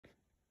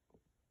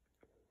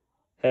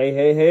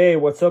Hey,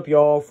 what's up,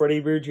 y'all? Freddy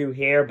Virgil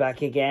here,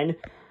 back again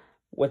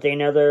with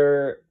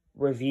another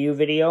review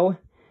video.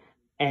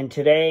 And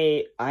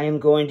today, I am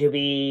going to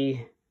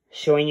be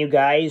showing you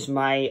guys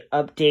my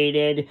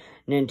updated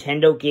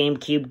Nintendo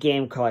GameCube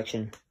game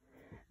collection.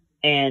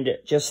 And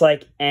just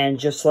like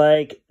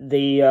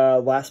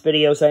the last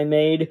videos I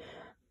made,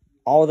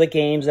 all the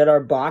games that are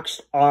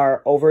boxed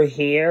are over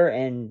here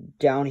and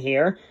down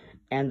here.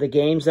 And the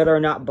games that are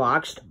not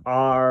boxed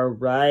are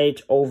right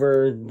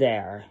over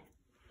there.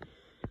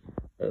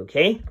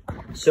 Okay,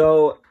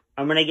 so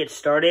I'm gonna get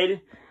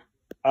started.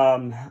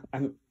 I'm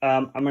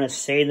gonna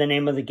say the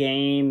name of the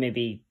game.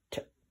 Maybe,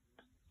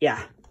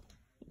 yeah.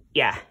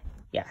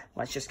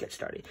 Let's just get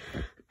started.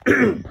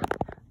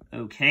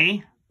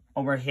 Okay,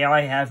 over here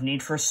I have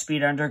Need for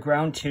Speed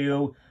Underground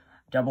 2,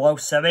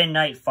 007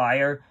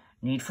 Nightfire,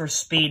 Need for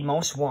Speed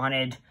Most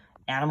Wanted,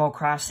 Animal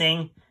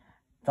Crossing,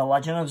 The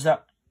Legend of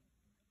Zelda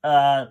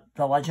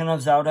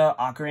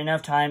Ocarina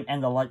of Time,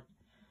 and The Legend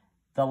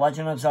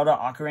of Zelda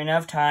Ocarina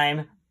of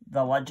Time,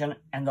 The Legend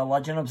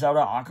of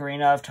Zelda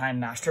Ocarina of Time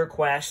Master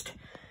Quest.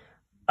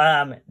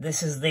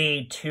 This is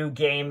the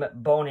 2-game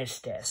bonus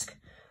disc.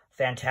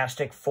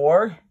 Fantastic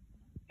Four.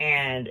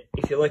 And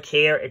if you look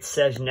here, it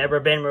says never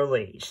been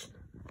released.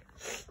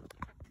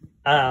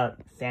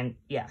 Fantastic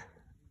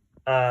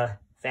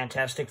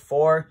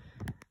Four.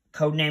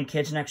 Codename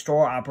Kids Next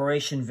Door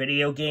Operation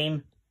Video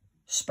Game.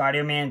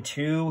 Spider-Man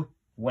 2.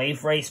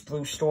 Wave Race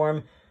Blue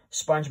Storm.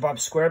 SpongeBob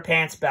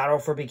SquarePants Battle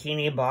for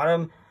Bikini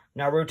Bottom,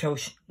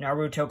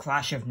 Naruto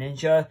Clash of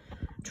Ninja,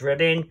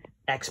 Driven,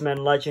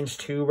 X-Men Legends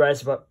 2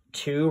 Rise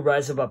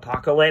of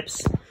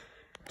Apocalypse,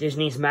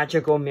 Disney's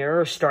Magical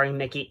Mirror starring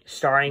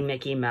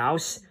Mickey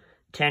Mouse,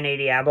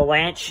 1080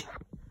 Avalanche,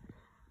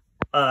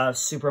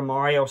 Super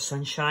Mario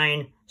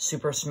Sunshine,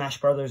 Super Smash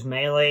Bros.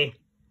 Melee,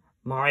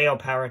 Mario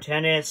Power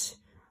Tennis,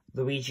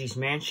 Luigi's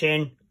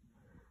Mansion,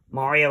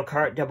 Mario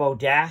Kart Double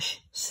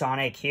Dash,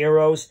 Sonic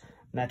Heroes,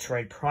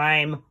 Metroid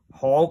Prime,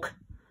 Hulk,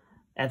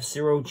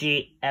 F-Zero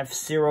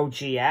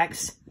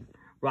GX,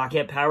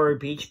 Rocket Power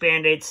Beach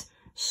Bandits,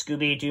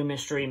 Scooby-Doo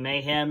Mystery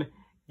Mayhem,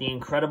 The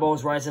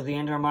Incredibles Rise of the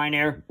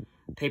Enderminer,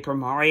 Paper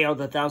Mario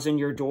The Thousand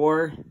Year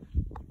Door,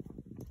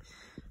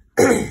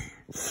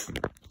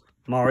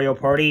 Mario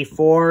Party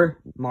 4,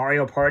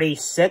 Mario Party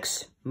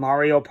 6,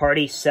 Mario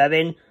Party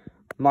 7,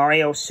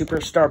 Mario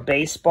Superstar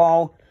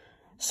Baseball,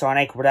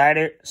 Sonic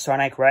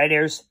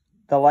Riders,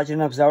 The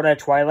Legend of Zelda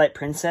Twilight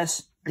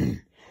Princess,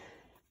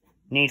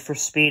 Need for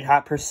Speed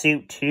Hot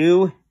Pursuit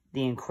 2,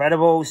 The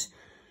Incredibles,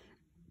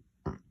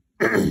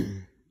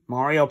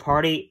 Mario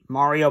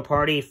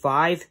Party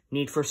 5,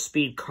 Need for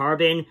Speed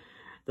Carbon,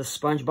 the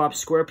SpongeBob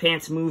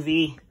SquarePants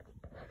movie,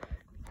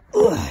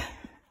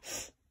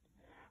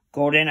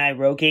 GoldenEye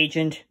Rogue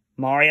Agent,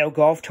 Mario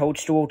Golf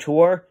Toadstool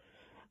Tour,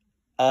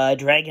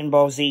 Dragon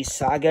Ball Z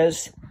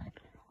Sagas,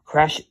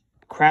 Crash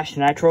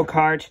Nitro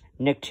Kart,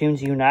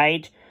 Nicktoons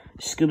Unite,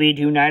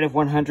 Scooby-Doo Night of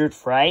 100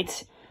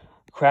 Frights,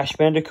 Crash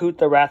Bandicoot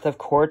The Wrath of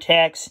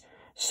Cortex,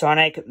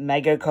 Sonic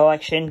Mega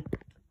Collection,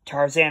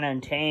 Tarzan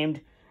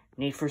Untamed,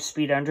 Need for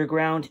Speed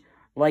Underground,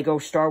 Lego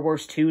Star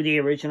Wars 2 The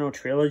Original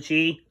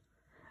Trilogy,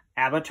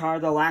 Avatar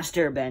The Last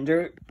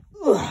Airbender.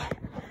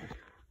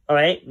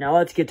 Alright, now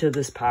let's get to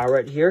this pile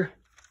right here.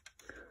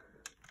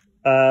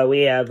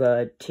 We have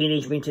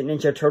Teenage Mutant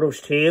Ninja Turtles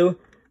 2.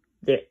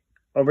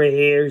 Over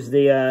here is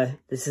the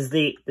this is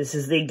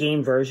the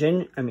game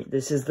version.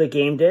 This is the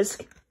game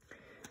disc.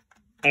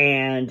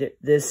 And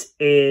this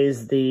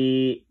is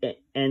the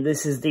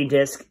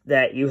disc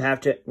that you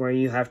have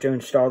to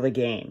install the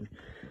game,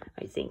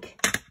 I think.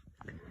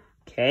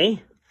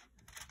 Okay.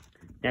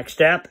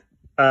 Next up,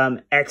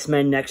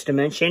 X-Men Next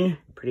Dimension.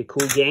 Pretty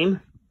cool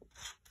game.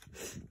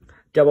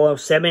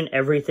 007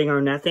 Everything or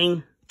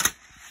Nothing.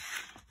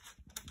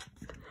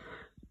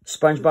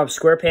 SpongeBob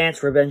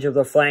SquarePants Revenge of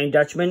the Flying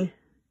Dutchman.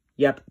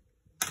 Yep.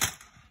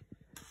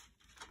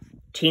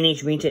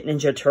 Teenage Mutant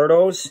Ninja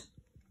Turtles.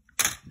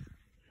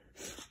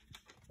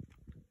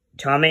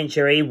 Tom and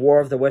Jerry War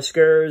of the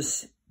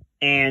Whiskers.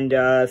 And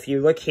if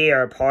you look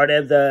here, part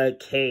of the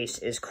case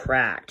is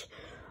cracked.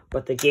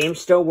 But the game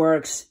still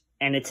works,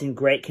 and it's in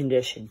great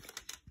condition.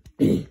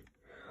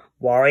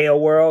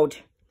 Wario World.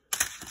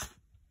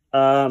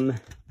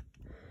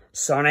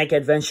 Sonic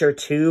Adventure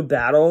 2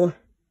 Battle.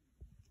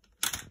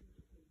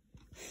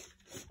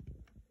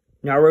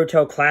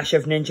 Naruto Clash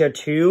of Ninja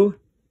 2.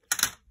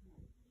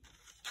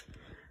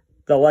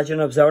 The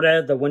Legend of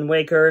Zelda The Wind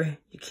Waker.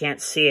 You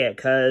can't see it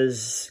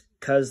because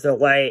the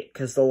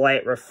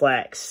light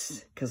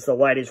reflects, because the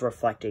light is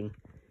reflecting.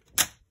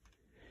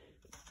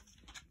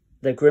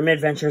 The Grim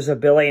Adventures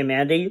of Billy and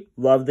Mandy.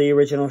 Loved the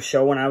original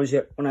show when I was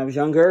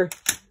younger.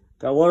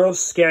 Got a little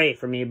scary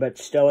for me, but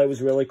still it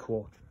was really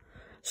cool.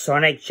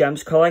 Sonic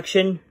Gems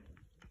Collection.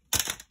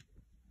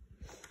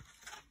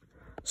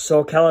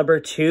 Soul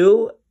Calibur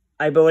 2,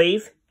 I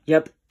believe.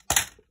 Yep.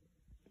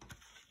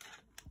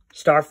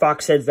 Star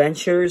Fox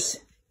Adventures.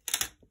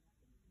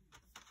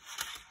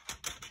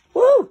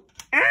 Woo!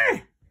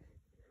 Ah!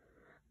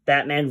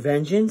 Batman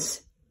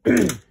Vengeance.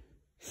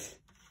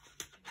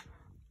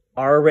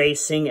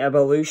 R-Racing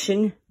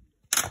Evolution,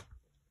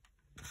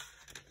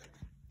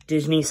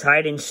 Disney's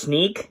Hide and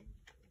Sneak,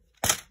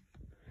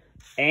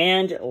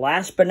 and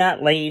last but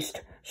not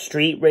least,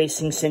 Street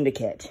Racing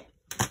Syndicate.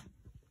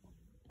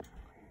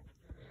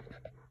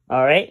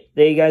 Alright,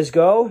 there you guys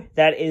go.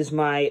 That is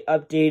my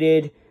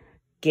updated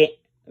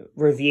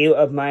review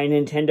of my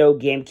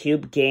Nintendo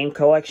GameCube game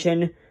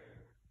collection.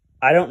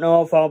 I don't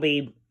know if I'll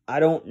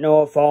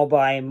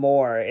buy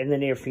more in the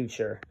near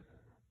future.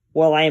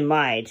 Well, I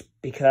might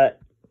because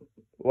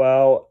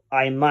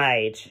I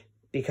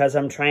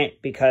am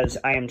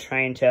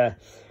trying to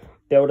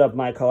build up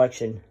my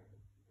collection.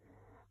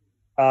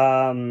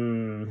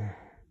 Yeah.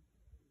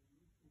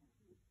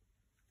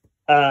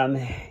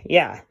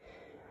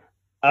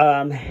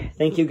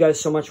 Thank you guys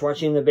so much for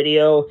watching the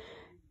video.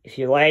 If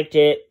you liked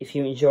it, if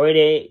you enjoyed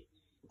it,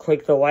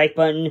 click the like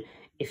button.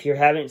 If you're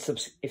not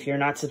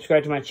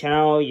subscribed to my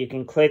channel, you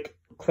can click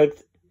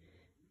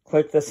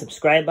the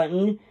subscribe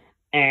button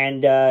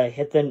and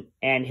hit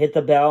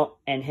the bell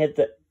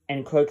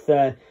and click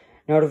the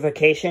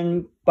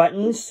notification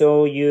button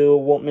so you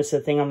won't miss a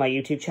thing on my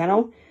YouTube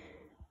channel.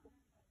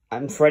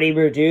 I'm Freddy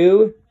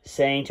Verdue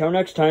saying till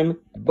next time,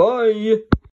 bye.